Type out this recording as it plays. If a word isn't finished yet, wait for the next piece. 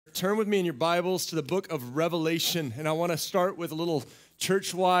turn with me in your Bibles to the book of Revelation, and I want to start with a little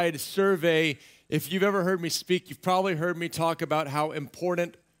church-wide survey. If you've ever heard me speak, you've probably heard me talk about how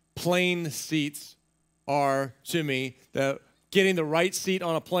important plane seats are to me, getting the right seat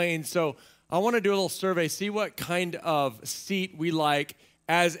on a plane. So I want to do a little survey, see what kind of seat we like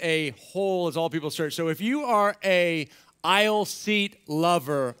as a whole, as All People's Church. So if you are a aisle seat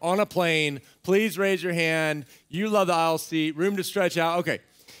lover on a plane, please raise your hand. You love the aisle seat, room to stretch out. Okay.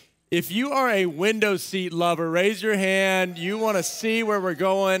 If you are a window seat lover, raise your hand. You want to see where we're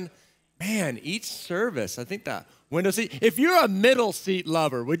going. Man, each service, I think that window seat. If you're a middle seat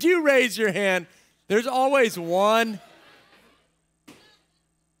lover, would you raise your hand? There's always one.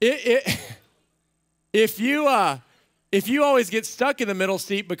 If you always get stuck in the middle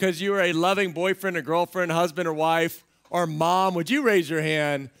seat because you are a loving boyfriend or girlfriend, husband or wife, or mom, would you raise your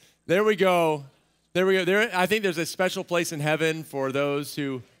hand? There we go. I think there's a special place in heaven for those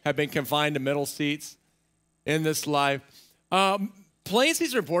who have been confined to middle seats in this life. Plane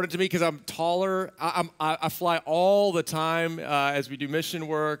seats are important to me because I'm taller. I fly all the time as we do mission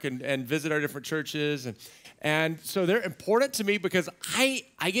work and visit our different churches. And so they're important to me because I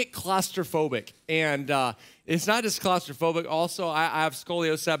get claustrophobic. And it's not just claustrophobic. Also, I have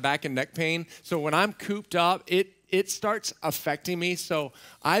scoliosis, back and neck pain. So when I'm cooped up, it starts affecting me. So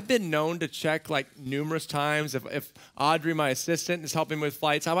I've been known to check like numerous times. If Audrey, my assistant, is helping with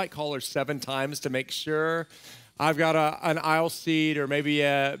flights, I might call her 7 times to make sure I've got an aisle seat or maybe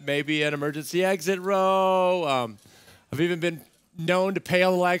an emergency exit row. I've even been known to pay a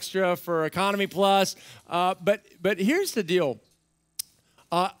little extra for Economy Plus. But here's the deal.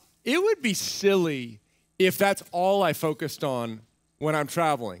 It would be silly if that's all I focused on when I'm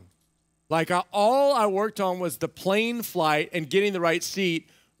traveling. Like all I worked on was the plane flight and getting the right seat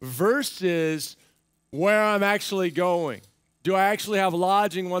versus where I'm actually going. Do I actually have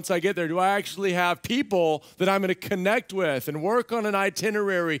lodging once I get there? Do I actually have people that I'm going to connect with and work on an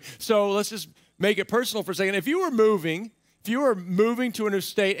itinerary? So let's just make it personal for a second. If you were moving to a new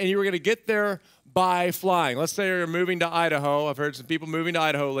state and you were going to get there by flying, let's say you're moving to Idaho. I've heard some people moving to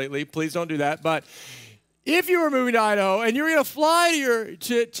Idaho lately. Please don't do that. But if you were moving to Idaho and you were going to fly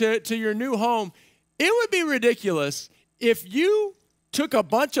to your new home, it would be ridiculous if you took a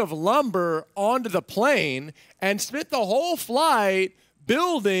bunch of lumber onto the plane and spent the whole flight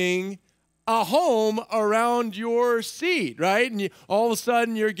building a home around your seat, right? And all of a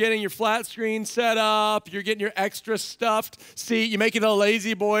sudden, you're getting your flat screen set up. You're getting your extra stuffed seat. You make it a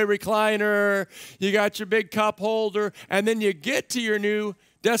lazy boy recliner. You got your big cup holder. And then you get to your new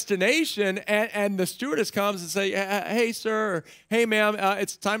destination, and the stewardess comes and say, hey, sir, or, hey, ma'am,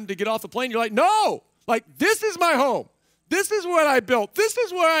 it's time to get off the plane. You're like, no, like, this is my home. This is what I built. This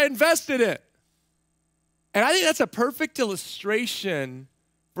is where I invested in. And I think that's a perfect illustration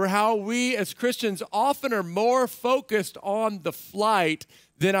for how we as Christians often are more focused on the flight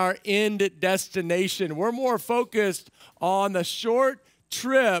than our end destination. We're more focused on the short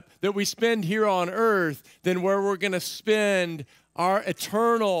trip that we spend here on earth than where we're going to spend our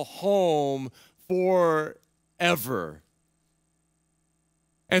eternal home forever.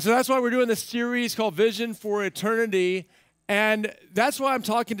 And so that's why we're doing this series called Vision for Eternity. And that's why I'm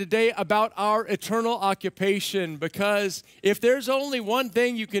talking today about our eternal occupation, because if there's only one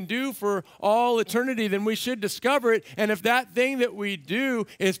thing you can do for all eternity, then we should discover it. And if that thing that we do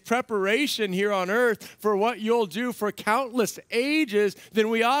is preparation here on earth for what you'll do for countless ages, then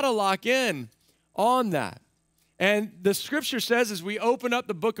we ought to lock in on that. And the scripture says as we open up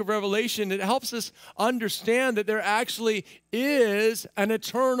the book of Revelation, it helps us understand that there actually is an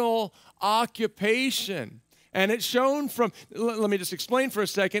eternal occupation. And it's shown from, let me just explain for a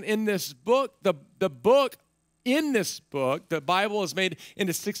second, in this book, the Bible is made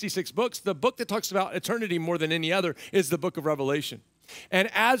into 66 books. The book that talks about eternity more than any other is the book of Revelation. And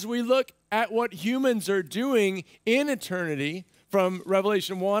as we look at what humans are doing in eternity, from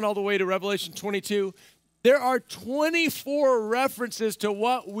Revelation 1 all the way to Revelation 22, there are 24 references to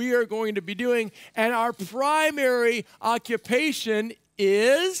what we are going to be doing, and our primary occupation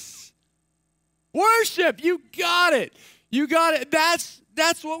is worship. You got it. You got it. That's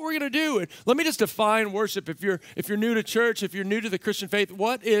what we're going to do. And let me just define worship. If you're new to church, if you're new to the Christian faith,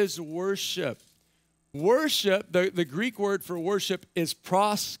 what is worship? Worship, the Greek word for worship is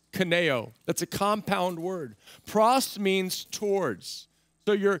proskuneo. That's a compound word. Pros means towards.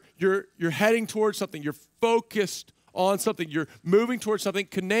 So you're heading towards something. You're focused on something. You're moving towards something.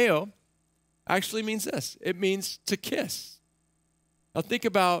 Kuneo actually means this. It means to kiss. Now think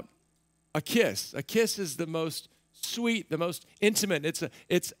about a kiss. A kiss is the most sweet, the most intimate.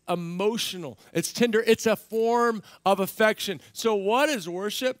 It's emotional. It's tender. It's a form of affection. So what is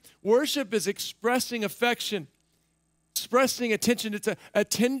worship? Worship is expressing affection, expressing attention. It's a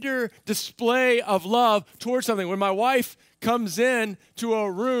tender display of love towards something. When my wife comes in to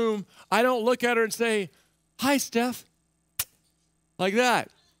a room, I don't look at her and say, "Hi, Steph," like that.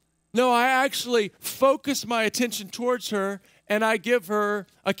 No, I actually focus my attention towards her and I give her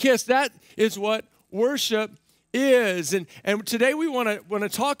a kiss. That is what worship is. And today we want to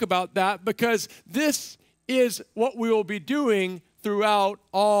talk about that because this is what we will be doing throughout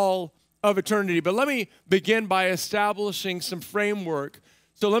all of eternity. But let me begin by establishing some framework.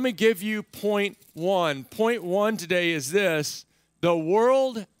 So let me give you point one. Point one today is this: the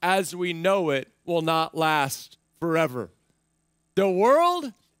world as we know it will not last forever. The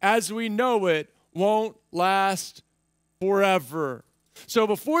world as we know it won't last forever. So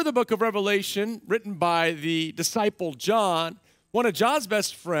before the book of Revelation, written by the disciple John, one of John's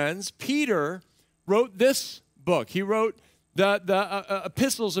best friends, Peter, wrote this book. He wrote the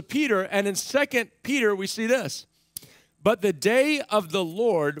epistles of Peter, and in 2 Peter we see this: "But the day of the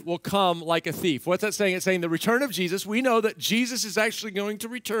Lord will come like a thief." What's that saying? It's saying the return of Jesus. We know that Jesus is actually going to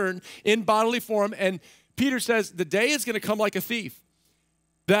return in bodily form, and Peter says the day is going to come like a thief.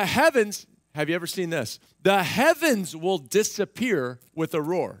 The heavens, have you ever seen this? The heavens will disappear with a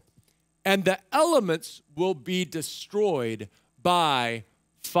roar, and the elements will be destroyed by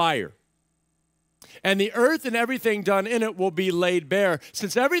fire. And the earth and everything done in it will be laid bare.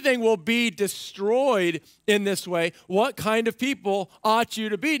 Since everything will be destroyed in this way, what kind of people ought you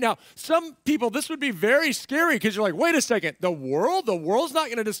to be? Now, some people, this would be very scary because you're like, wait a second, the world's not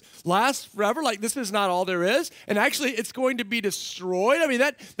going to just last forever? Like, this is not all there is? And actually, it's going to be destroyed? I mean,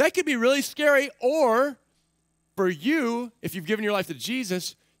 that could be really scary. Or for you, if you've given your life to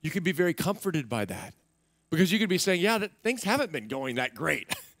Jesus, you could be very comforted by that. Because you could be saying, yeah, things haven't been going that great.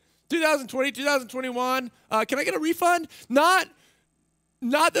 2020, 2021, can I get a refund? Not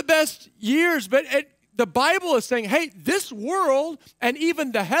the best years, but the Bible is saying, hey, this world and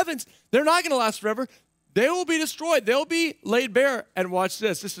even the heavens, they're not going to last forever. They will be destroyed. They'll be laid bare. And watch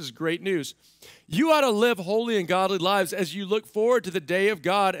this. This is great news. You ought to live holy and godly lives as you look forward to the day of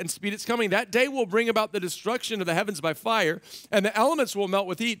God and speed its coming. That day will bring about the destruction of the heavens by fire, and the elements will melt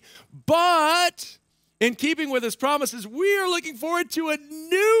with heat. But in keeping with his promises, we are looking forward to a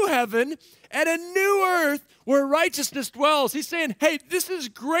new heaven and a new earth where righteousness dwells. He's saying, hey, this is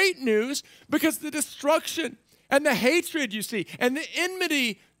great news because the destruction and the hatred you see and the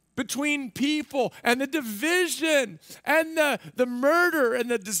enmity between people and the division and the murder and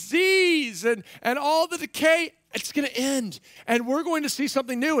the disease and all the decay, it's going to end. And we're going to see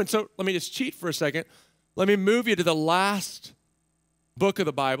something new. And so let me just cheat for a second. Let me move you to the last book of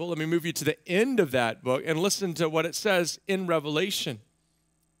the Bible. Let me move you to the end of that book and listen to what it says in Revelation.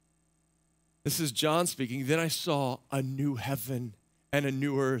 This is John speaking. Then I saw a new heaven and a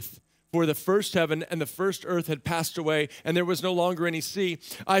new earth. For the first heaven and the first earth had passed away, and there was no longer any sea.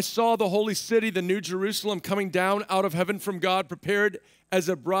 I saw the holy city, the new Jerusalem, coming down out of heaven from God, prepared as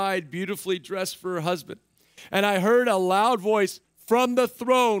a bride beautifully dressed for her husband. And I heard a loud voice from the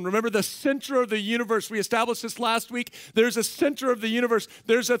throne. Remember, the center of the universe. We established this last week. There's a center of the universe.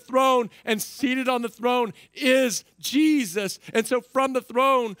 There's a throne, and seated on the throne is Jesus. And so from the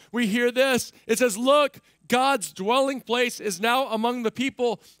throne, we hear this. It says, look, God's dwelling place is now among the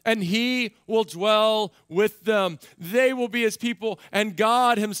people, and he will dwell with them. They will be his people, and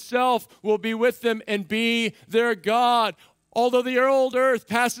God himself will be with them and be their God. Although the old earth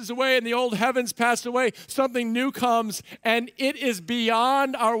passes away and the old heavens pass away, something new comes, and it is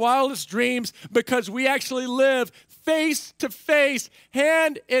beyond our wildest dreams because we actually live face to face,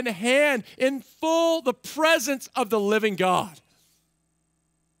 hand in full the presence of the living God.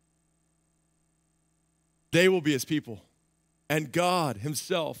 They will be his people, and God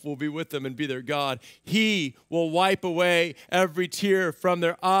himself will be with them and be their God. He will wipe away every tear from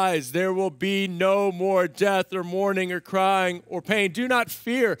their eyes. There will be no more death or mourning or crying or pain. Do not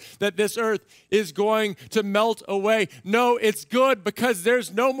fear that this earth is going to melt away. No, it's good because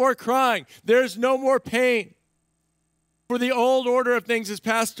there's no more crying. There's no more pain. For the old order of things has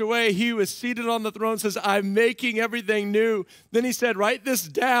passed away. He who is seated on the throne says, I'm making everything new. Then he said, write this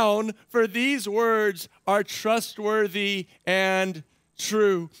down, for these words are trustworthy and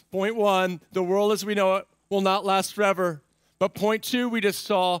true. Point one, the world as we know it will not last forever. But point two, we just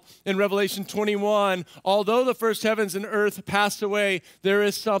saw in Revelation 21, although the first heavens and earth passed away, there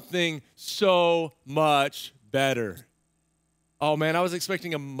is something so much better. Oh man, I was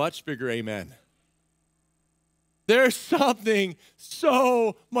expecting a much bigger amen. There's something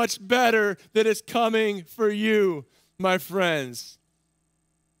so much better that is coming for you. my friends.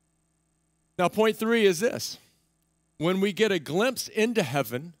 Now, point 3 is this. When we get a glimpse into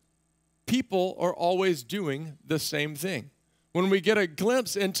heaven, people are always doing the same thing. When we get a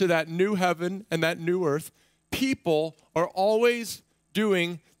glimpse into that new heaven and that new earth, people are always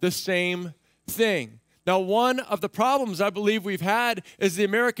doing the same thing. Now, one of the problems I believe we've had as the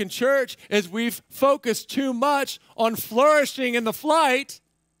American church is we've focused too much on flourishing in the flight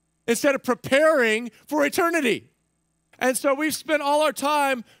instead of preparing for eternity. And so we've spent all our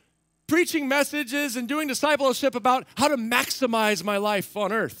time preaching messages and doing discipleship about how to maximize my life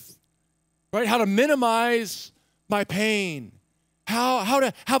on earth, right? How to minimize my pain, how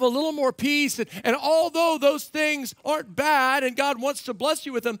to have a little more peace. And although those things aren't bad and God wants to bless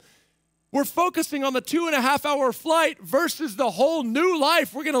you with them, we're focusing on the 2.5-hour flight versus the whole new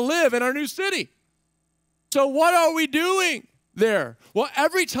life we're going to live in our new city. So what are we doing there? Well,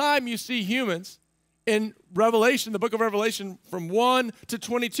 every time you see humans in Revelation, the book of Revelation, from 1 to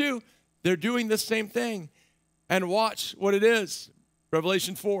 22, they're doing the same thing. And watch what it is.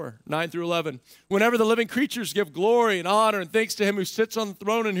 Revelation 4, 9 through 11. Whenever the living creatures give glory and honor and thanks to him who sits on the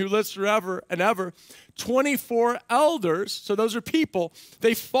throne and who lives forever and ever, 24 elders, so those are people,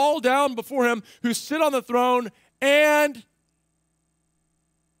 they fall down before him who sit on the throne, and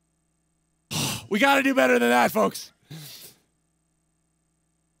we got to do better than that, folks.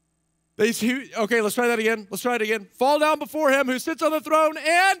 Okay, let's try that again. Let's try it again. Fall down before him who sits on the throne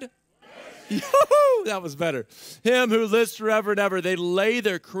and... Yoo-hoo, that was better. Him who lives forever and ever. They lay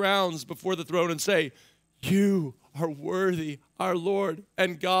their crowns before the throne and say, you are worthy, our Lord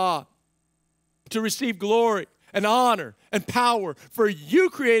and God, to receive glory and honor and power. For you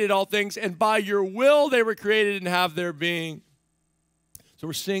created all things, and by your will they were created and have their being. So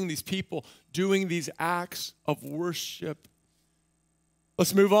we're seeing these people doing these acts of worship.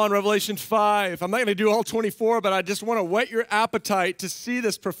 Let's move on, Revelation 5. I'm not going to do all 24, but I just want to whet your appetite to see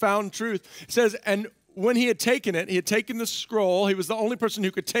this profound truth. It says, and when he had taken it, he had taken the scroll. He was the only person who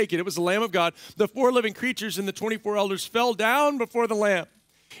could take it. It was the Lamb of God. The 4 living creatures and the 24 elders fell down before the Lamb.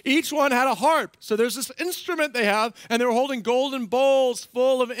 Each one had a harp. So there's this instrument they have, and they were holding golden bowls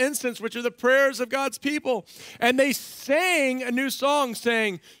full of incense, which are the prayers of God's people. And they sang a new song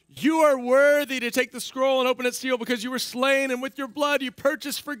saying, you are worthy to take the scroll and open its seal because you were slain, and with your blood you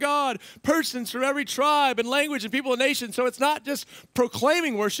purchased for God persons from every tribe and language and people and nation. So it's not just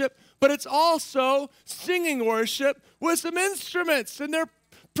proclaiming worship, but it's also singing worship with some instruments, and they're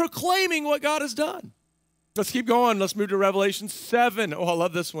proclaiming what God has done. Let's keep going. Let's move to Revelation 7. Oh, I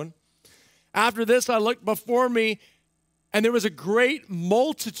love this one. After this, I looked before me, and there was a great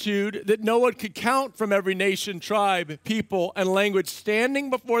multitude that no one could count from every nation, tribe, people, and language standing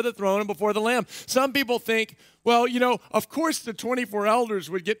before the throne and before the Lamb. Some people think, well, of course the 24 elders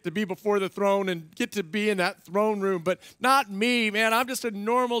would get to be before the throne and get to be in that throne room, but not me, man. I'm just a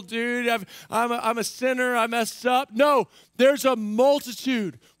normal dude. I'm a sinner. I messed up. No, there's a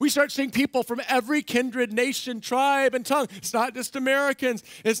multitude. We start seeing people from every kindred, nation, tribe, and tongue. It's not just Americans.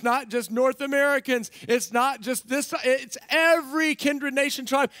 It's not just North Americans. It's not just this. It's every kindred, nation,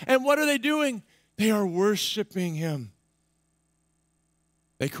 tribe. And what are they doing? They are worshiping him.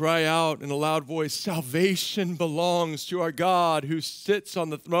 They cry out in a loud voice, salvation belongs to our God who sits on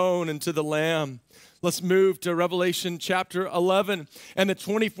the throne and to the Lamb. Let's move to Revelation chapter 11. And the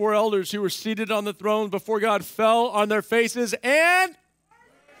 24 elders who were seated on the throne before God fell on their faces and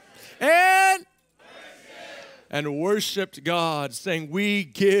worshiped God, saying, we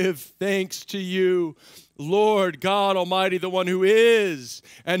give thanks to you, Lord God Almighty, the one who is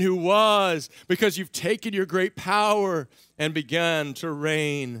and who was, because you've taken your great power and began to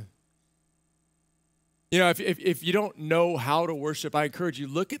reign. If you don't know how to worship, I encourage you,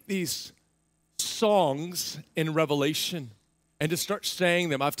 look at these songs in Revelation and just start saying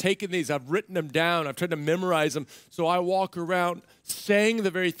them. I've taken these, I've written them down, I've tried to memorize them, so I walk around saying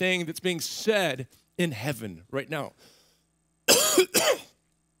the very thing that's being said in heaven right now.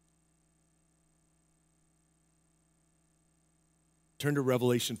 Turn to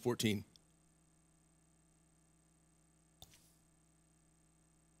Revelation 14.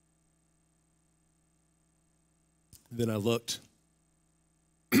 Then I looked,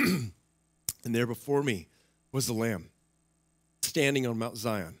 and there before me was the Lamb, standing on Mount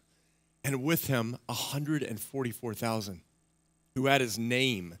Zion, and with him 144,000, who had his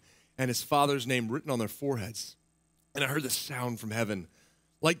name and his father's name written on their foreheads. And I heard the sound from heaven,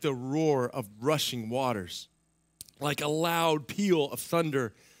 like the roar of rushing waters, like a loud peal of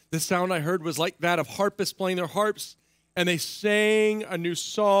thunder. The sound I heard was like that of harpists playing their harps, and they sang a new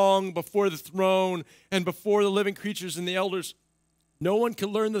song before the throne and before the living creatures and the elders. No one could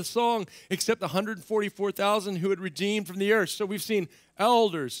learn the song except the 144,000 who had redeemed from the earth. So we've seen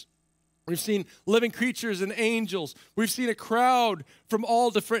elders. We've seen living creatures and angels. We've seen a crowd from all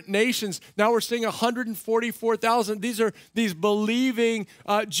different nations. Now we're seeing 144,000. These are these believing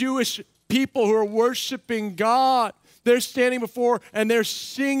Jewish people who are worshiping God. They're standing before and they're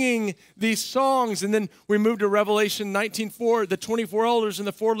singing these songs. And then we move to Revelation 19:4. The 24 elders and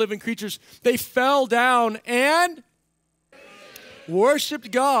the 4 living creatures, they fell down and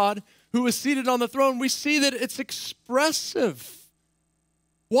worshiped God who was seated on the throne. We see that it's expressive.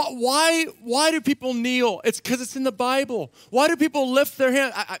 Why do people kneel? It's because it's in the Bible. Why do people lift their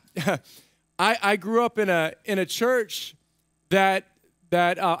hand? I grew up in a church that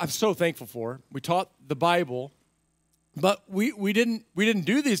I'm so thankful for. We taught the Bible, but we didn't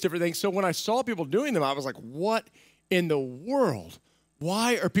do these different things. So when I saw people doing them, I was like, what in the world?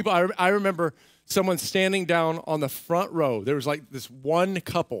 Why are people? I remember someone standing down on the front row. There was like this one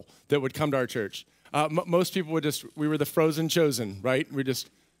couple that would come to our church. Most people we were the frozen chosen, right? We just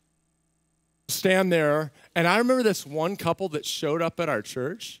stand there. And I remember this one couple that showed up at our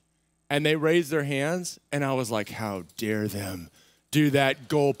church and they raised their hands. And I was like, how dare them do that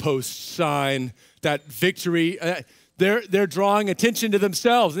goalpost sign, that victory. They're drawing attention to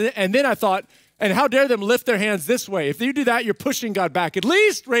themselves. And then I thought, and how dare them lift their hands this way? If you do that, you're pushing God back. At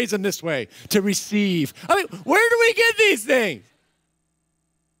least raise them this way to receive. I mean, where do we get these things?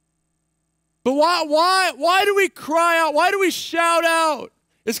 But why do we cry out? Why do we shout out?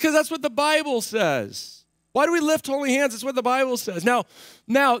 It's because that's what the Bible says. Why do we lift holy hands? It's what the Bible says. Now,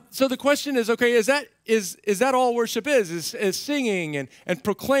 so the question is, okay, is that all worship is singing and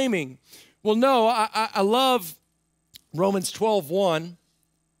proclaiming? Well, no, I love Romans 12:1.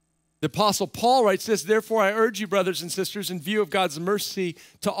 The Apostle Paul writes this, therefore I urge you, brothers and sisters, in view of God's mercy,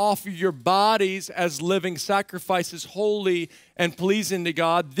 to offer your bodies as living sacrifices, holy and pleasing to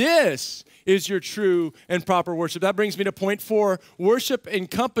God. This is your true and proper worship. That brings me to point 4. Worship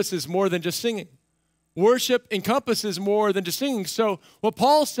encompasses more than just singing. Worship encompasses more than just singing. So what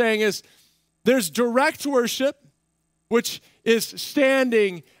Paul's saying is there's direct worship, which is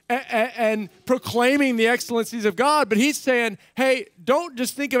standing and proclaiming the excellencies of God. But he's saying, hey, don't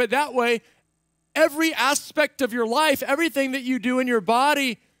just think of it that way. Every aspect of your life, everything that you do in your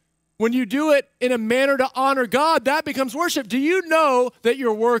body, when you do it in a manner to honor God, that becomes worship. Do you know that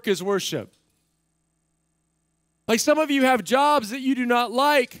your work is worship? Like some of you have jobs that you do not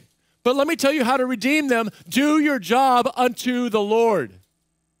like, but let me tell you how to redeem them. Do your job unto the Lord.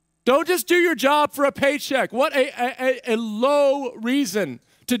 Don't just do your job for a paycheck. What a low reason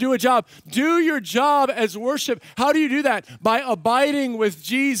to do a job. Do your job as worship. How do you do that? By abiding with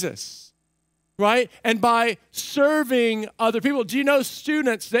Jesus, right? And by serving other people. Do you know,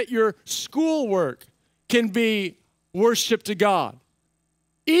 students, that your schoolwork can be worship to God?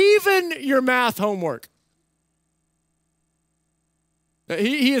 Even your math homework.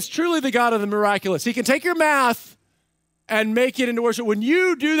 He is truly the God of the miraculous. He can take your math and make it into worship. When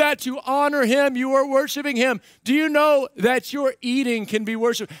you do that to honor him, you are worshiping him. Do you know that your eating can be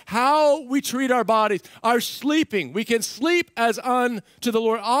worship? How we treat our bodies, our sleeping. We can sleep as unto the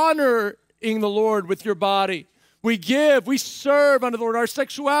Lord, honoring the Lord with your body. We give, we serve unto the Lord. Our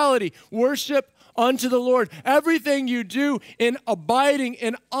sexuality, worship unto the Lord. Everything you do in abiding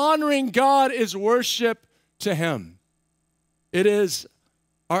and honoring God is worship to him. It is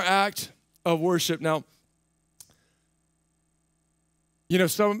our act of worship. Now, you know,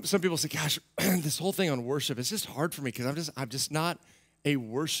 some people say, gosh, this whole thing on worship is just hard for me because I'm just not a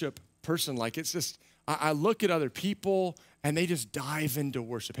worship person. Like it's just, I look at other people and they just dive into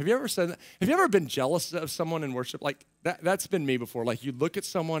worship. Have you ever said that? Have you ever been jealous of someone in worship? Like that's been me before. Like you look at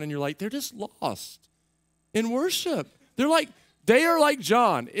someone and you're like, they're just lost in worship. They are like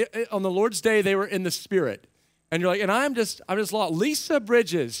John. On the Lord's day, they were in the Spirit. And you're like, and I'm just lost. Lisa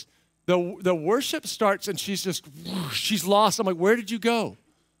Bridges, the worship starts and she's lost. I'm like, where did you go?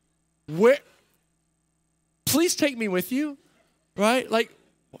 Where? Please take me with you, right? Like,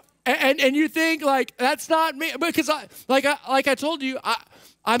 and you think like that's not me because I told you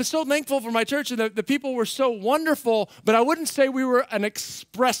I'm so thankful for my church and the people were so wonderful, but I wouldn't say we were an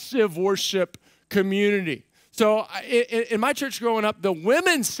expressive worship community. So in my church growing up, the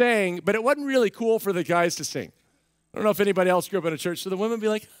women sang, but it wasn't really cool for the guys to sing. I don't know if anybody else grew up in a church. So the women would be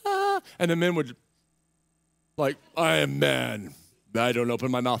like, ah, and the men would like, I am man. I don't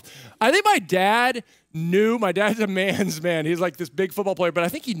open my mouth. I think my dad's a man's man. He's like this big football player, but I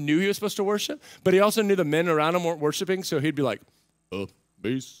think he knew he was supposed to worship, but he also knew the men around him weren't worshiping, so he'd be like,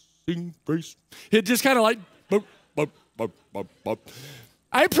 bass, sing, praise. He'd just kind of like, bop, bop, bop, bop, bop.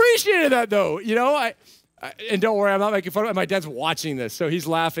 I appreciated that though, you know. And don't worry, I'm not making fun of it. My dad's watching this, so he's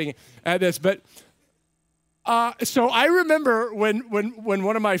laughing at this. But so I remember when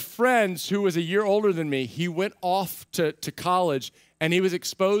one of my friends who was a year older than me, he went off to college, and he was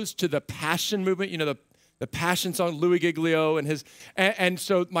exposed to the Passion movement, the Passion song, Louis Giglio and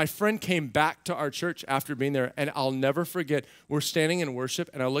so my friend came back to our church after being there, and I'll never forget, we're standing in worship,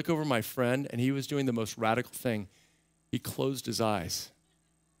 and I look over my friend, and he was doing the most radical thing. He closed his eyes.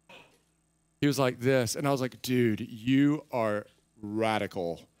 He was like this, and I was like, dude, you are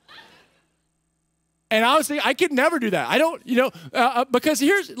radical. And I was thinking, I could never do that. I don't, because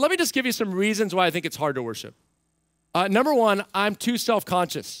let me just give you some reasons why I think it's hard to worship. Number one, I'm too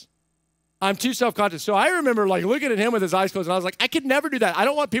self-conscious. So I remember looking at him with his eyes closed, and I was like, I could never do that. I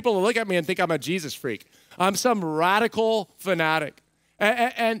don't want people to look at me and think I'm a Jesus freak. I'm some radical fanatic.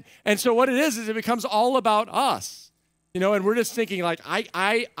 And so what it is it becomes all about us. And we're just thinking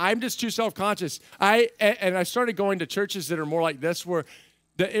I'm just too self-conscious. And I started going to churches that are more like this, where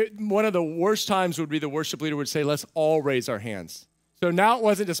one of the worst times would be the worship leader would say, let's all raise our hands. So now it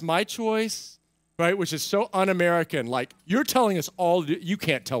wasn't just my choice, right, which is so un-American. Like, you're telling us all, you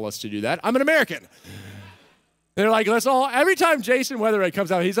can't tell us to do that. I'm an American. They're like, every time Jason Weatherhead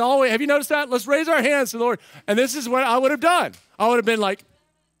comes out, he's always, have you noticed that? Let's raise our hands to the Lord. And this is what I would have done. I would have been like,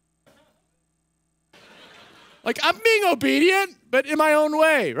 I'm being obedient, but in my own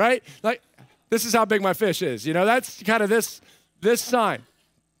way, right? Like, this is how big my fish is. That's kind of this sign.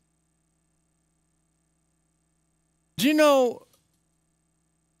 Do you know,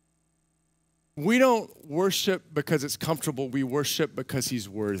 we don't worship because it's comfortable. We worship because he's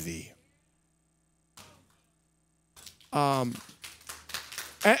worthy. And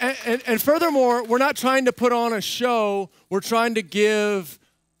furthermore, we're not trying to put on a show. We're trying to give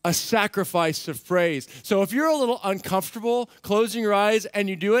a sacrifice of praise. So if you're a little uncomfortable closing your eyes and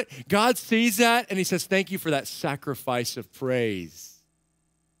you do it, God sees that and he says, thank you for that sacrifice of praise.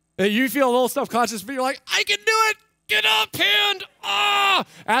 And you feel a little self-conscious, but you're like, I can do it. Get up, hand.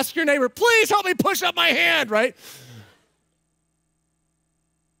 Ask your neighbor, please help me push up my hand, right?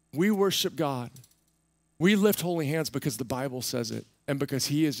 We worship God. We lift holy hands because the Bible says it and because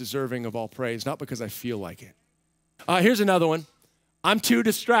he is deserving of all praise, not because I feel like it. Here's another one. I'm too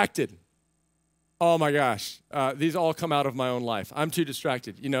distracted. Oh my gosh. These all come out of my own life. I'm too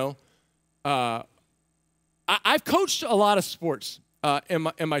distracted, I've coached a lot of sports in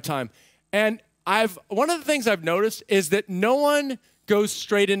my time. And one of the things I've noticed is that no one goes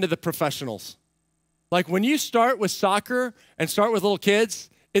straight into the professionals. Like when you start with soccer and start with little kids,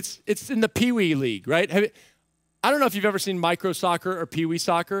 it's in the Pee-wee league, right? I don't know if you've ever seen micro soccer or Pee-wee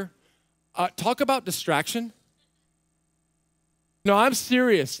soccer. Talk about distraction. No, I'm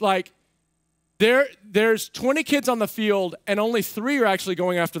serious. There's 20 kids on the field and only 3 are actually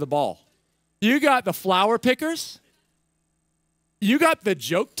going after the ball. You got the flower pickers. You got the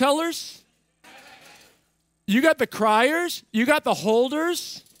joke tellers. You got the criers. You got the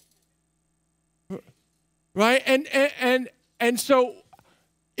holders. Right? And so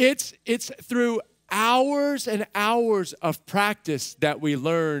it's through hours and hours of practice that we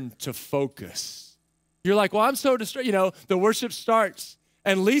learn to focus. You're like, well, I'm so distracted. The worship starts,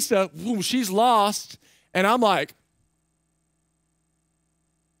 and Lisa, she's lost, and I'm like,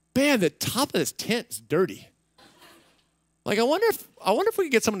 man, the top of this tent is dirty. Like, I wonder if we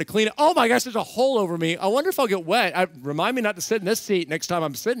could get someone to clean it. Oh my gosh, there's a hole over me. I wonder if I'll get wet. Remind me not to sit in this seat next time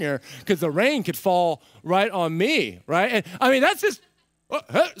I'm sitting here, because the rain could fall right on me, right? And I mean, that's just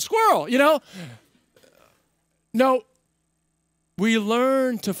squirrel, No, we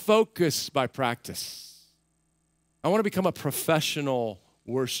learn to focus by practice. I want to become a professional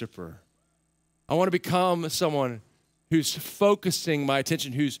worshiper. I want to become someone who's focusing my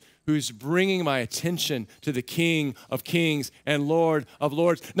attention, who's bringing my attention to the King of Kings and Lord of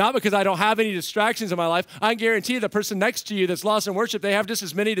Lords. Not because I don't have any distractions in my life. I guarantee you the person next to you that's lost in worship, they have just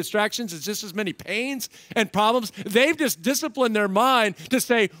as many distractions, it's just as many pains and problems. They've just disciplined their mind to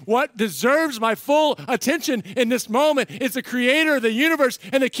say, what deserves my full attention in this moment is the creator of the universe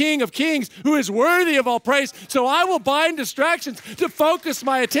and the King of Kings, who is worthy of all praise. So I will bind distractions to focus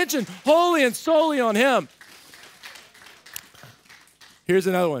my attention wholly and solely on him. Here's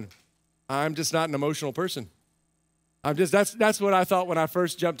another one. I'm just not an emotional person. That's what I thought when I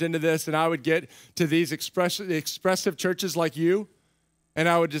first jumped into this, and I would get to these expressive churches like you, and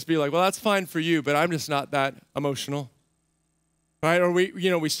I would just be like, well, that's fine for you, but I'm just not that emotional. Right? Or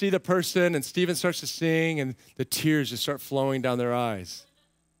we see the person, and Stephen starts to sing, and the tears just start flowing down their eyes.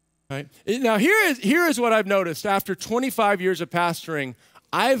 Right? Now, here is what I've noticed. After 25 years of pastoring,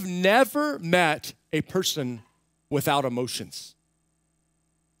 I've never met a person without emotions.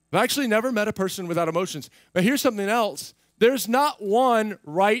 I've actually never met a person without emotions. But here's something else. There's not one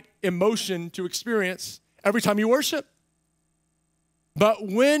right emotion to experience every time you worship. But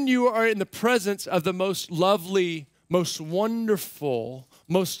when you are in the presence of the most lovely, most wonderful,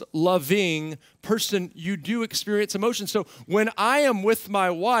 most loving person, you do experience emotion. So when I am with my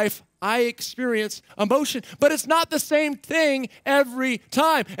wife, I experience emotion, but it's not the same thing every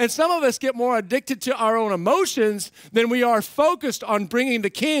time. And some of us get more addicted to our own emotions than we are focused on bringing the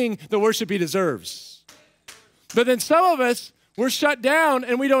King the worship he deserves. But then some of us, we're shut down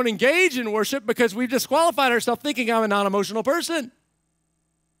and we don't engage in worship because we've disqualified ourselves thinking I'm a non-emotional person.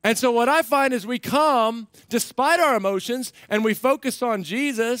 And so what I find is we come despite our emotions and we focus on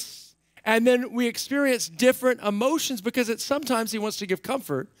Jesus, and then we experience different emotions because sometimes he wants to give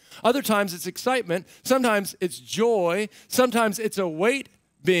comfort. Other times it's excitement. Sometimes it's joy. Sometimes it's a weight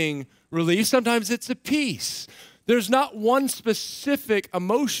being released. Sometimes it's a peace. There's not one specific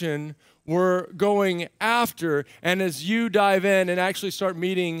emotion we're going after. And as you dive in and actually start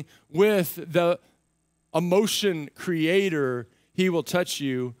meeting with the emotion creator, he will touch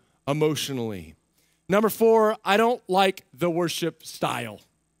you emotionally. Number 4, I don't like the worship style.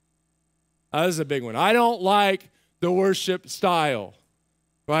 This is a big one. I don't like the worship style,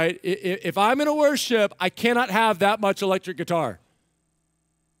 right? If I'm going to worship, I cannot have that much electric guitar.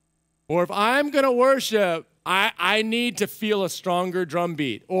 Or if I'm going to worship, I need to feel a stronger drum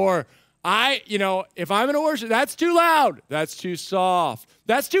beat. Or if I'm going to worship, that's too loud. That's too soft.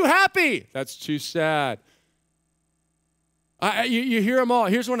 That's too happy. That's too sad. You hear them all.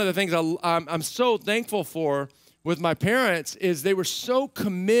 Here's one of the things I'm so thankful for with my parents is they were so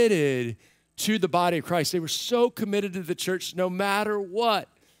committed to the body of Christ. They were so committed to the church no matter what.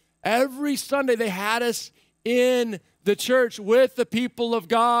 Every Sunday they had us in the church with the people of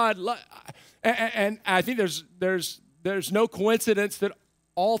God. And I think there's no coincidence that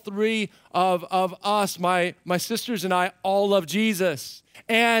all 3 of us, my sisters and I, all love Jesus.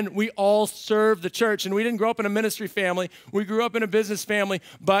 And we all serve the church. And we didn't grow up in a ministry family. We grew up in a business family.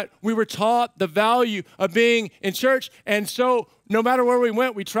 But we were taught the value of being in church. And so no matter where we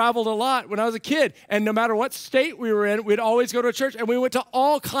went, we traveled a lot when I was a kid. And no matter what state we were in, we'd always go to a church. And we went to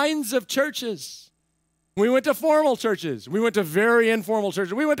all kinds of churches. We went to formal churches. We went to very informal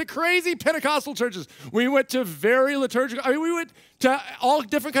churches. We went to crazy Pentecostal churches. We went to very liturgical. We went to all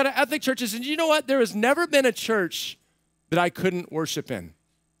different kind of ethnic churches. And you know what? There has never been a church that I couldn't worship in.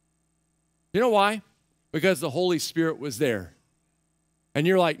 You know why? Because the Holy Spirit was there. And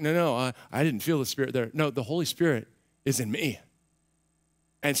you're like, no, I didn't feel the Spirit there. No, the Holy Spirit is in me.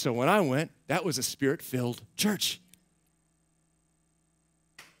 And so when I went, that was a Spirit-filled church.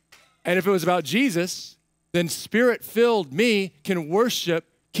 And if it was about Jesus, then Spirit-filled me can worship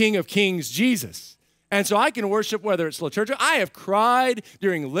King of Kings, Jesus. And so I can worship whether it's liturgical. I have cried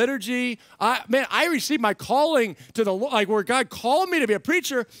during liturgy. I received my calling to the Lord, like where God called me to be a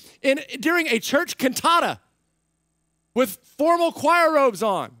preacher during a church cantata with formal choir robes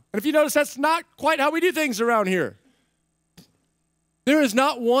on. And if you notice, that's not quite how we do things around here. There is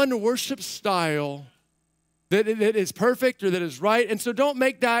not one worship style that is perfect or that is right. And so don't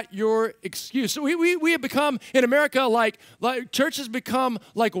make that your excuse. So we have become, in America, like church has become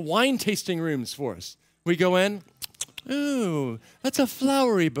like wine tasting rooms for us. We go in, ooh, that's a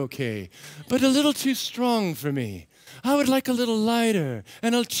flowery bouquet, but a little too strong for me. I would like a little lighter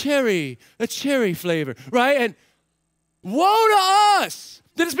and a cherry flavor, right? And woe to us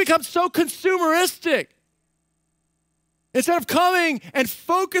that it's become so consumeristic. Instead of coming and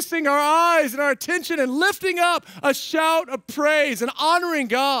focusing our eyes and our attention and lifting up a shout of praise and honoring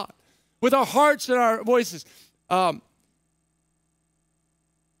God with our hearts and our voices. I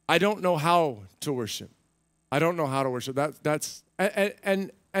don't know how to worship. I don't know how to worship. That's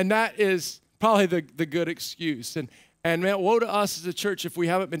that is probably the good excuse. And man, woe to us as a church if we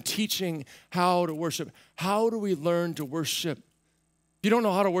haven't been teaching how to worship. How do we learn to worship? If you don't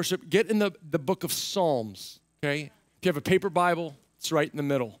know how to worship, get in the book of Psalms, okay? If you have a paper Bible, it's right in the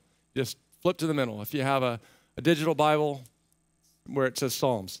middle. Just flip to the middle. If you have a digital Bible, where it says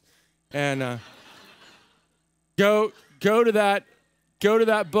Psalms. And go to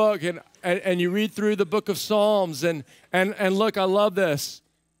that book and you read through the book of Psalms and look, I love this.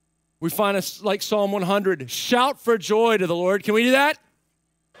 We find us like Psalm 100. Shout for joy to the Lord. Can we do that?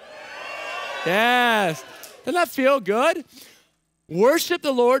 Yes. Doesn't that feel good? Worship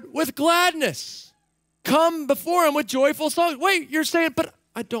the Lord with gladness. Come before him with joyful songs. Wait, you're saying, but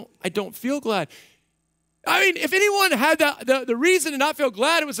I don't feel glad. I mean, if anyone had the reason to not feel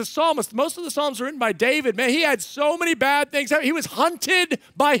glad, it was the psalmist. Most of the psalms are written by David. Man, he had so many bad things. He was hunted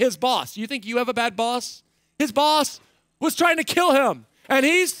by his boss. You think you have a bad boss? His boss was trying to kill him. And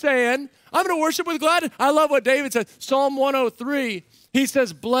he's saying, I'm going to worship with gladness. I love what David said. Psalm 103, he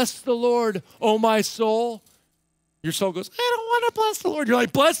says, bless the Lord, O my soul. Your soul goes, I don't want to bless the Lord. You're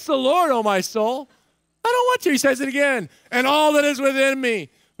like, bless the Lord, O my soul. I don't want to. He says it again. And all that is within me,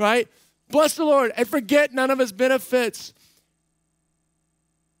 right? Bless the Lord and forget none of his benefits.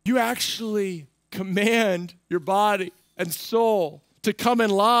 You actually command your body and soul to come in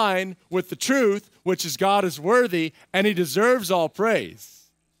line with the truth, which is God is worthy and he deserves all praise.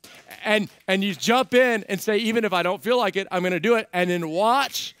 And you jump in and say, even if I don't feel like it, I'm going to do it. And then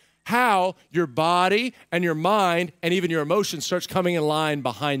watch how your body and your mind and even your emotions starts coming in line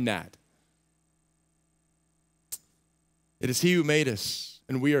behind that. It is he who made us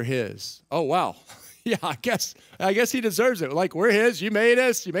and we are his. Oh, wow. Yeah, I guess he deserves it. Like, we're his, you made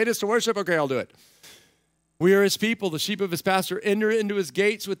us to worship. Okay, I'll do it. We are his people, the sheep of his pasture. Enter into his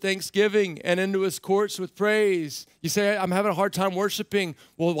gates with thanksgiving and into his courts with praise. You say, I'm having a hard time worshiping.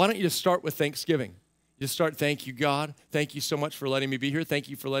 Well, why don't you just start with thanksgiving? Just start, thank you, God. Thank you so much for letting me be here. Thank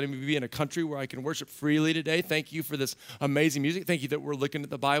you for letting me be in a country where I can worship freely today. Thank you for this amazing music. Thank you that we're looking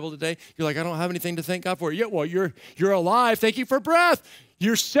at the Bible today. You're like, I don't have anything to thank God for. Yeah, well, you're alive. Thank you for breath.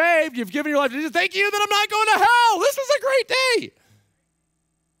 You're saved. You've given your life to Jesus. Thank you that I'm not going to hell. This is a great day.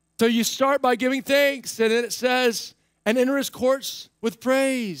 So you start by giving thanks, and then it says, and enter his courts with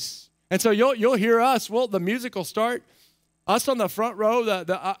praise. And so you'll hear us. Well, the music will start. Us on the front row,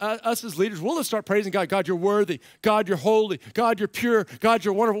 us as leaders, we'll just start praising God. God, you're worthy. God, you're holy. God, you're pure. God,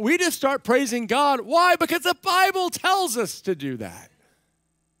 you're wonderful. We just start praising God. Why? Because the Bible tells us to do that.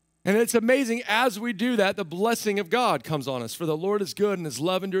 And it's amazing as we do that, the blessing of God comes on us. For the Lord is good and his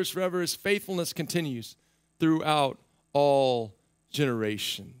love endures forever. His faithfulness continues throughout all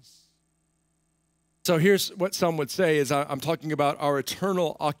generations. So here's what some would say is I'm talking about our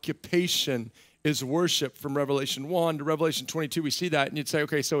eternal occupation is worship from Revelation 1 to Revelation 22. We see that, and you'd say,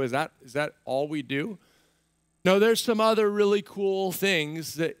 okay, so is that all we do? No, there's some other really cool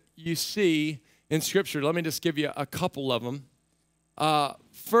things that you see in Scripture. Let me just give you a couple of them.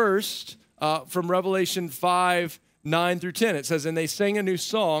 First, from Revelation 5, 9 through 10, it says, and they sang a new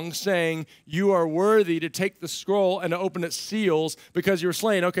song saying, you are worthy to take the scroll and to open its seals because you were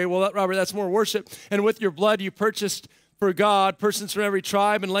slain. Okay, well, Robert, that's more worship. And with your blood you purchased for God persons from every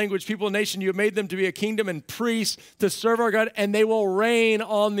tribe and language, people and nation. You have made them to be a kingdom and priests to serve our God, and they will reign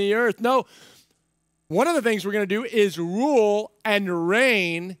on the earth. No, one of the things we're going to do is rule and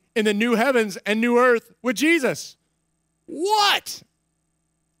reign in the new heavens and new earth with Jesus. What?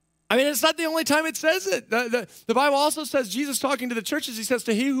 I mean, it's not the only time it says it. The Bible also says, Jesus talking to the churches, he says,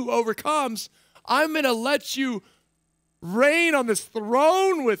 to he who overcomes, I'm going to let you reign on this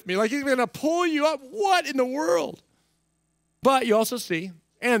throne with me. Like he's going to pull you up. What in the world? But you also see,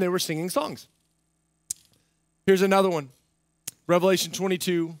 and they were singing songs. Here's another one. Revelation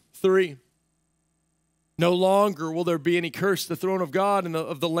 22, 3. No longer will there be any curse. The throne of God and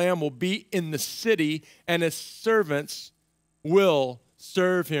of the Lamb will be in the city, and his servants will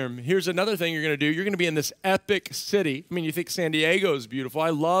serve him. Here's another thing you're going to do. You're going to be in this epic city. I mean, you think San Diego is beautiful.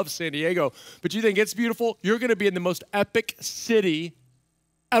 I love San Diego. But you think it's beautiful? You're going to be in the most epic city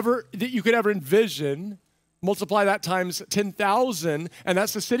ever that you could ever envision. Multiply that times 10,000, and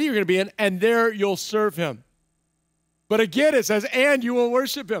that's the city you're going to be in, and there you'll serve him. But again, it says, and you will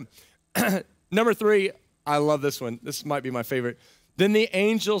worship him. Number 3, I love this one. This might be my favorite. Then the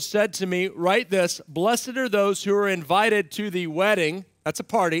angel said to me, write this, blessed are those who are invited to the wedding, that's a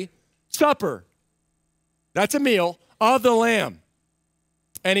party, supper, that's a meal, of the Lamb.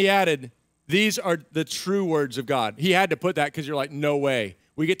 And he added, these are the true words of God. He had to put that because you're like, no way.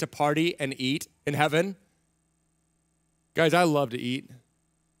 We get to party and eat in heaven. Guys, I love to eat.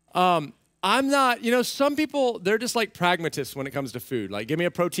 I'm not, some people, they're just like pragmatists when it comes to food. Like, give me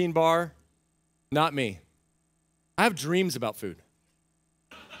a protein bar. Not me. I have dreams about food.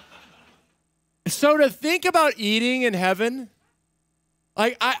 So to think about eating in heaven,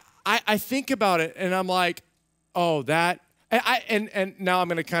 like I think about it and I'm like, oh, that, and now I'm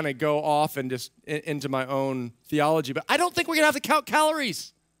going to kind of go off and just into my own theology, but I don't think we're going to have to count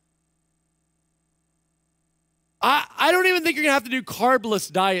calories. I don't even think you're going to have to do carbless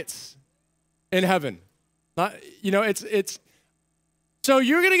diets in heaven. It's so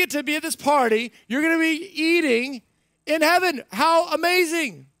you're going to get to be at this party. You're going to be eating in heaven. How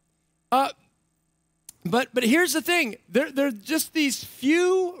amazing. But here's the thing. There are just these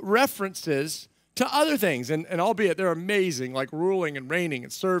few references to other things. And albeit they're amazing, like ruling and reigning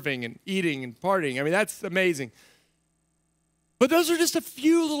and serving and eating and partying. I mean, that's amazing. But those are just a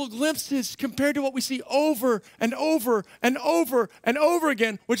few little glimpses compared to what we see over and over and over and over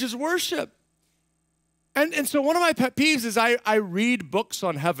again, which is worship. And so one of my pet peeves is I read books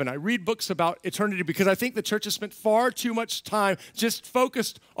on heaven. I read books about eternity because I think the church has spent far too much time just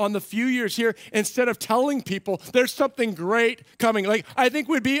focused on the few years here instead of telling people there's something great coming. Like, I think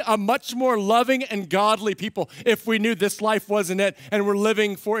we'd be a much more loving and godly people if we knew this life wasn't it and we're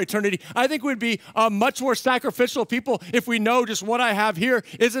living for eternity. I think we'd be a much more sacrificial people if we know just what I have here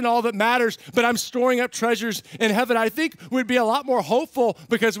isn't all that matters, but I'm storing up treasures in heaven. I think we'd be a lot more hopeful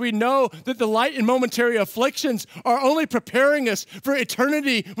because we know that the light and momentary afflictions are only preparing us for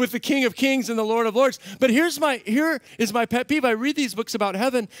eternity with the King of Kings and the Lord of Lords. But here is my pet peeve. I read these books about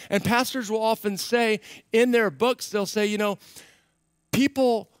heaven, and pastors will often say in their books, they'll say,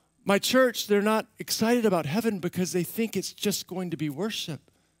 people, my church, they're not excited about heaven because they think it's just going to be worship.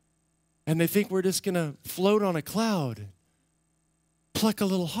 And they think we're just going to float on a cloud, pluck a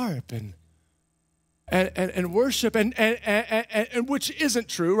little harp, and worship, and which isn't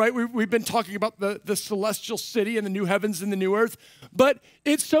true, right? We've been talking about the celestial city and the new heavens and the new earth, but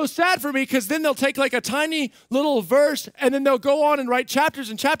it's so sad for me because then they'll take like a tiny little verse and then they'll go on and write chapters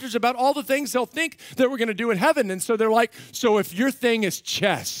and chapters about all the things they'll think that we're going to do in heaven. And so they're like, so if your thing is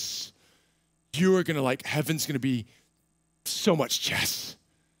chess, you are going to like, heaven's going to be so much chess,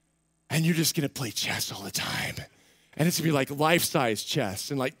 and you're just going to play chess all the time. And it's going to be like life-size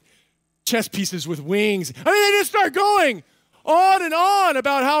chess and like chess pieces with wings. I mean, they just start going on and on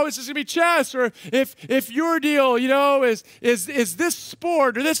about how it's just gonna be chess, or if your deal, is this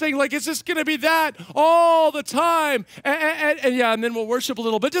sport or this thing, like it's just gonna be that all the time. And then we'll worship a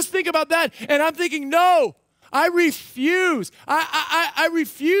little. But just think about that. And I'm thinking, no, I refuse. I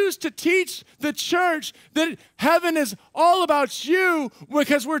refuse to teach the church that heaven is all about you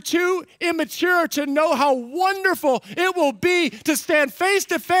because we're too immature to know how wonderful it will be to stand face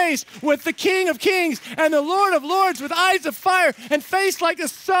to face with the King of Kings and the Lord of Lords with eyes of fire and face like the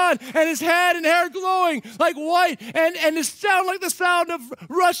sun and his head and hair glowing like white and his sound like the sound of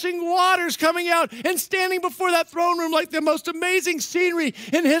rushing waters coming out and standing before that throne room like the most amazing scenery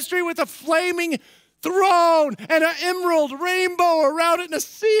in history with a flaming throne and an emerald rainbow around it and a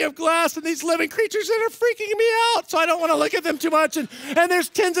sea of glass and these living creatures that are freaking me out, so I don't want to look at them too much. And there's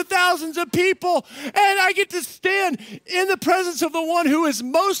tens of thousands of people, and I get to stand in the presence of the one who is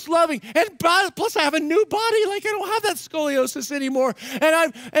most loving. And plus I have a new body, like I don't have that scoliosis anymore.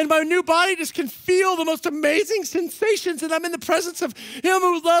 And my new body just can feel the most amazing sensations, and I'm in the presence of him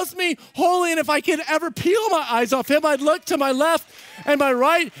who loves me wholly. And if I could ever peel my eyes off him, I'd look to my left and my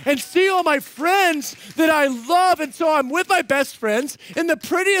right and see all my friends that I love. And so I'm with my best friends in the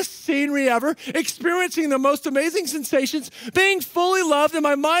prettiest scenery ever, experiencing the most amazing sensations, being fully loved, and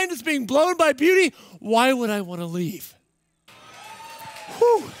my mind is being blown by beauty. Why would I want to leave?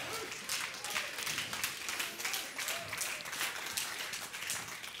 Whew.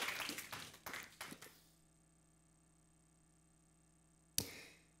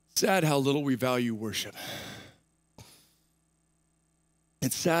 Sad how little we value worship.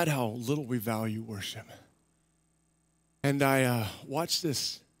 It's sad how little we value worship. And I watched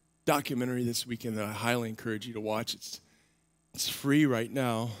this documentary this weekend that I highly encourage you to watch. It's free right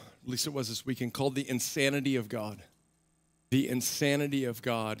now, at least it was this weekend, called The Insanity of God. The Insanity of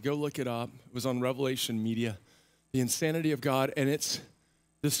God. Go look it up. It was on Revelation Media. The Insanity of God. And it's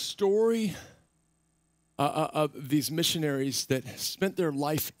the story of these missionaries that spent their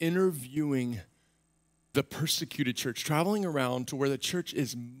life interviewing the persecuted church, traveling around to where the church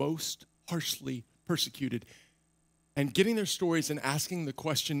is most harshly persecuted and getting their stories and asking the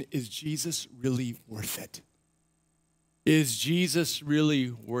question, is Jesus really worth it? Is Jesus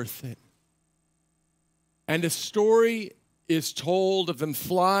really worth it? And a story is told of them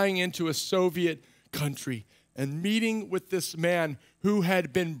flying into a Soviet country and meeting with this man who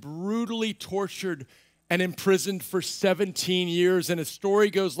had been brutally tortured and imprisoned for 17 years. And his story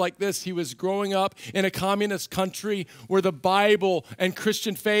goes like this. He was growing up in a communist country where the Bible and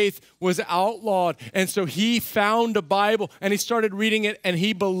Christian faith was outlawed. And so he found a Bible and he started reading it, and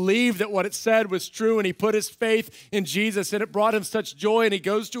he believed that what it said was true, and he put his faith in Jesus, and it brought him such joy. And he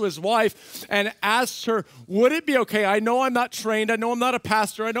goes to his wife and asks her, would it be okay? I know I'm not trained. I know I'm not a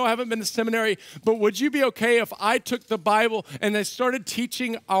pastor. I know I haven't been to seminary, but would you be okay if I took the Bible and I started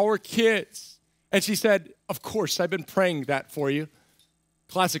teaching our kids? And she said, of course, I've been praying that for you.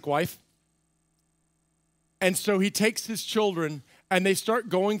 Classic wife. And so he takes his children and they start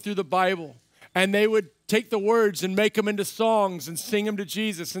going through the Bible, and they would take the words and make them into songs and sing them to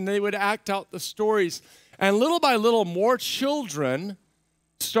Jesus, and they would act out the stories. And little by little, more children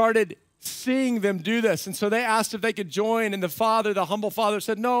started seeing them do this. And so they asked if they could join. And the humble father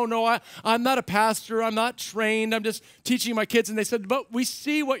said, no, I'm not a pastor. I'm not trained. I'm just teaching my kids. And they said, but we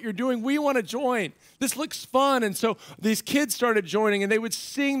see what you're doing. We want to join. This looks fun. And so these kids started joining, and they would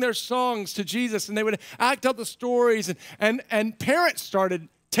sing their songs to Jesus, and they would act out the stories. And parents started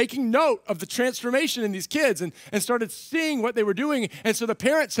taking note of the transformation in these kids and started seeing what they were doing. And so the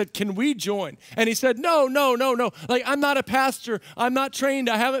parents said, can we join? And he said, no. Like, I'm not a pastor. I'm not trained.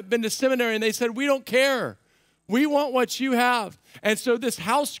 I haven't been to seminary. And they said, we don't care. We want what you have. And so this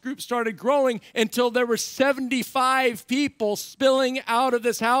house group started growing until there were 75 people spilling out of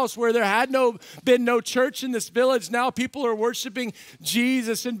this house where there had been no church in this village. Now people are worshiping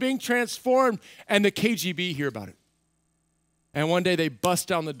Jesus and being transformed. And the KGB hear about it. And one day they bust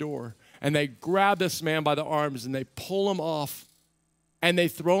down the door and they grab this man by the arms and they pull him off and they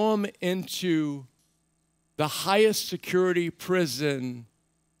throw him into the highest security prison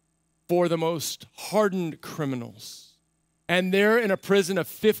for the most hardened criminals. And they're in a prison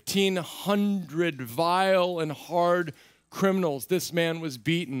of 1,500 vile and hard criminals. This man was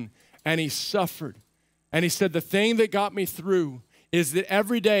beaten and he suffered. And he said, the thing that got me through is that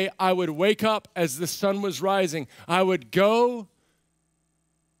every day I would wake up as the sun was rising. I would go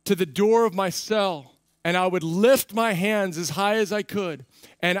to the door of my cell and I would lift my hands as high as I could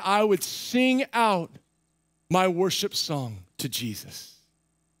and I would sing out my worship song to Jesus.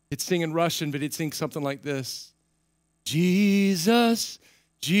 It's sing in Russian, but it sings something like this. Jesus,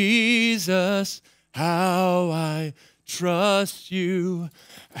 Jesus, how I trust you,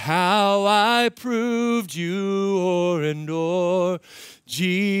 how I proved you o'er and o'er.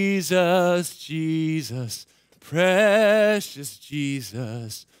 Jesus, Jesus, precious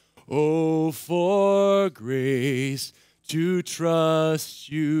Jesus, oh, for grace to trust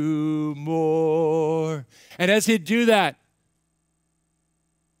you more. And as he'd do that,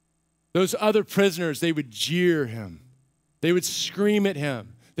 those other prisoners, they would jeer him. They would scream at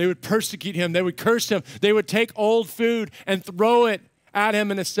him. They would persecute him. They would curse him. They would take old food and throw it at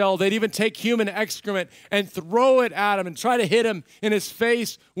him in a cell. They'd even take human excrement and throw it at him and try to hit him in his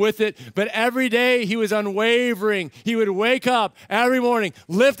face with it. But every day he was unwavering. He would wake up every morning,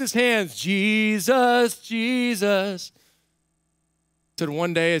 lift his hands, Jesus, Jesus. Said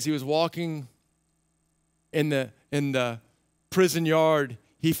one day as he was walking in the prison yard,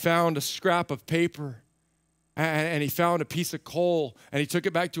 he found a scrap of paper. And he found a piece of coal, and he took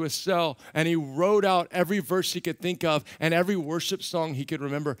it back to his cell, and he wrote out every verse he could think of and every worship song he could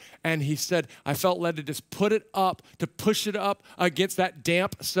remember. And he said, I felt led to just put it up, to push it up against that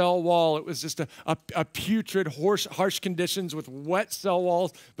damp cell wall. It was just a putrid, harsh conditions with wet cell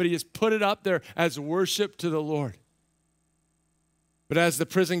walls, but he just put it up there as worship to the Lord. But as the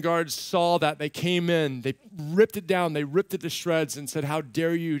prison guards saw that, they came in, they ripped it down, they ripped it to shreds and said, how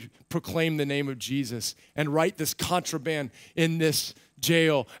dare you proclaim the name of Jesus and write this contraband in this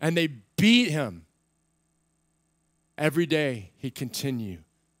jail? And they beat him. Every day he continued,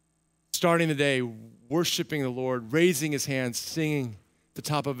 starting the day, worshiping the Lord, raising his hands, singing at the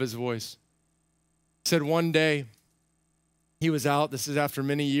top of his voice. He said one day he was out, this is after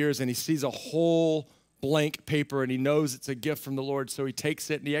many years, and he sees a whole blank paper, and he knows it's a gift from the Lord, so he takes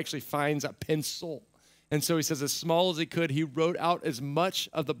it and he actually finds a pencil. And so he says, as small as he could, he wrote out as much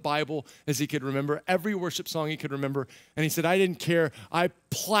of the Bible as he could remember, every worship song he could remember. And he said, I didn't care. I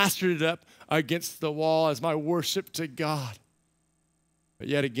plastered it up against the wall as my worship to God. But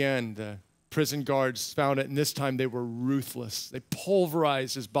yet again, the prison guards found it, and this time they were ruthless. They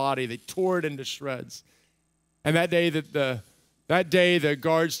pulverized his body. They tore it into shreds. And that day, the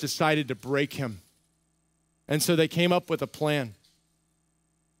guards decided to break him. And so they came up with a plan.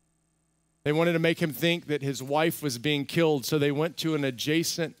 They wanted to make him think that his wife was being killed, so they went to an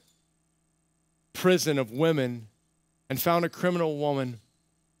adjacent prison of women and found a criminal woman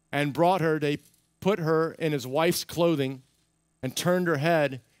and brought her. They put her in his wife's clothing and turned her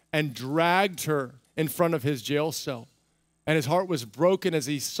head and dragged her in front of his jail cell. And his heart was broken as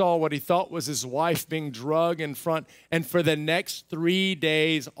he saw what he thought was his wife being dragged in front. And for the next 3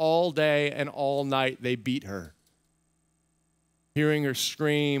 days, all day and all night, they beat her. Hearing her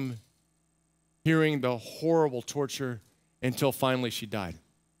scream, hearing the horrible torture until finally she died.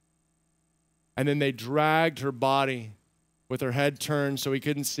 And then they dragged her body with her head turned so he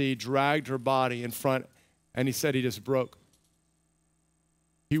couldn't see, dragged her body in front, and he said he just broke.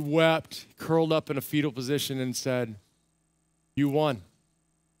 He wept, curled up in a fetal position and said, you won.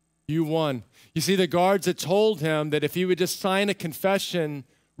 You won. You see, the guards had told him that if he would just sign a confession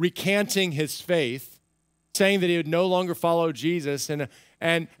recanting his faith, saying that he would no longer follow Jesus,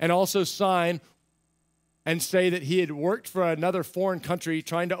 and also sign and say that he had worked for another foreign country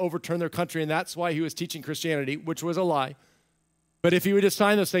trying to overturn their country, and that's why he was teaching Christianity, which was a lie. But if he would just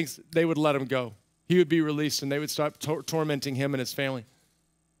sign those things, they would let him go. He would be released, and they would stop tormenting him and his family.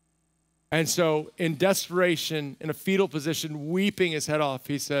 And so in desperation, in a fetal position, weeping his head off,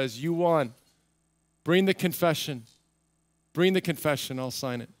 he says, you won. Bring the confession. Bring the confession, I'll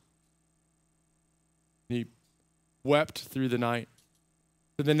sign it. And he wept through the night.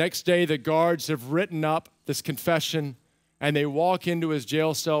 So the next day, the guards have written up this confession, and they walk into his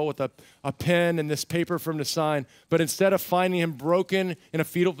jail cell with a pen and this paper for him to sign. But instead of finding him broken in a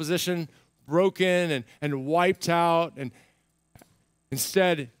fetal position, broken and wiped out, and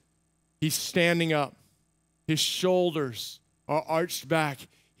instead, he's standing up. His shoulders are arched back.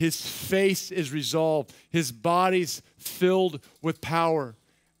 His face is resolved. His body's filled with power.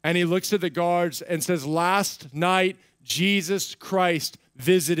 And he looks at the guards and says, last night, Jesus Christ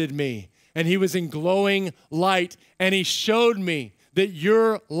visited me. And he was in glowing light. And he showed me that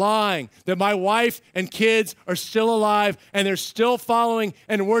you're lying, that my wife and kids are still alive and they're still following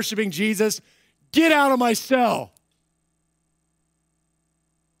and worshiping Jesus. Get out of my cell.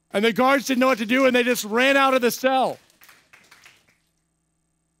 And the guards didn't know what to do, and they just ran out of the cell.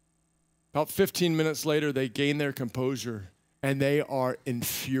 About 15 minutes later, they gain their composure, and they are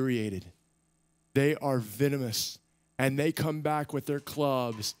infuriated. They are venomous, and they come back with their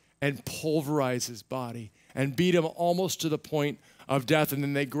clubs and pulverize his body and beat him almost to the point of death. And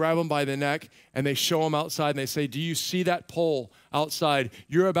then they grab him by the neck, and they show him outside, and they say, do you see that pole outside?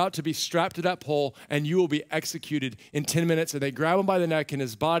 You're about to be strapped to that pole, and you will be executed in 10 minutes. And they grab him by the neck, and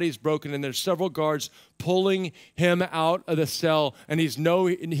his body's broken, and there's several guards pulling him out of the cell, and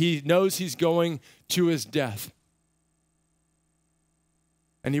he knows he's going to his death.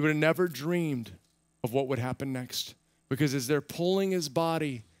 And he would have never dreamed of what would happen next, because as they're pulling his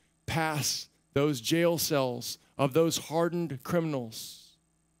body past those jail cells of those hardened criminals,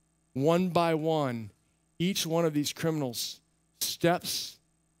 one by one, each one of these criminals steps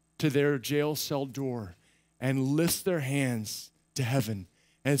to their jail cell door and lifts their hands to heaven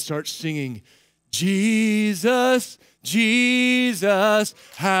and starts singing, Jesus, Jesus,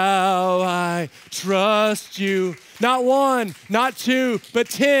 how I trust you. Not one, not two, but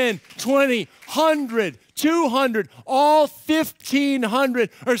 10, 20, 100, 200, all 1,500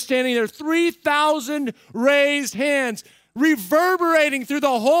 are standing there. 3,000 raised hands reverberating through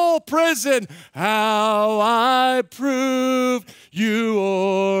the whole prison. How I proved you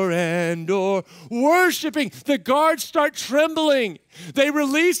o'er and o'er. Worshiping. The guards start trembling. They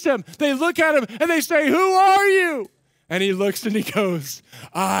release him. They look at him and they say, who are you? And he looks and he goes,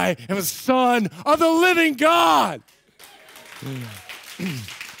 I am a son of the living God.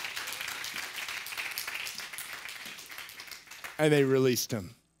 And they released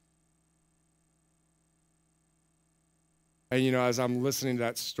him. And you know, as I'm listening to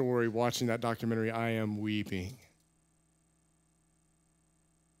that story, watching that documentary, I am weeping.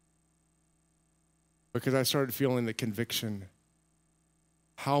 Because I started feeling the conviction.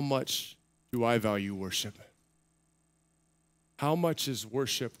 How much do I value worship? How much is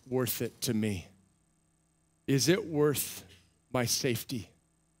worship worth it to me? Is it worth my safety?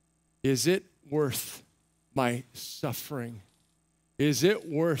 Is it worth my suffering? Is it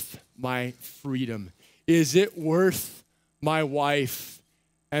worth my freedom? Is it worth my wife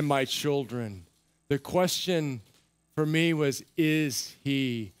and my children? The question for me was, is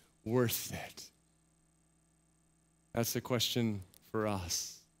he worth it? That's the question for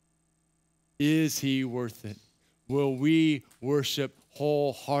us. Is he worth it? Will we worship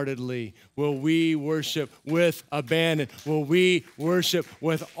wholeheartedly? Will we worship with abandon? Will we worship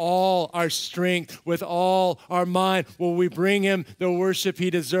with all our strength, with all our mind? Will we bring him the worship he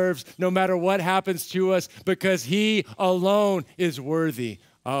deserves no matter what happens to us, because he alone is worthy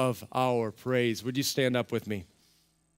of our praise? Would you stand up with me?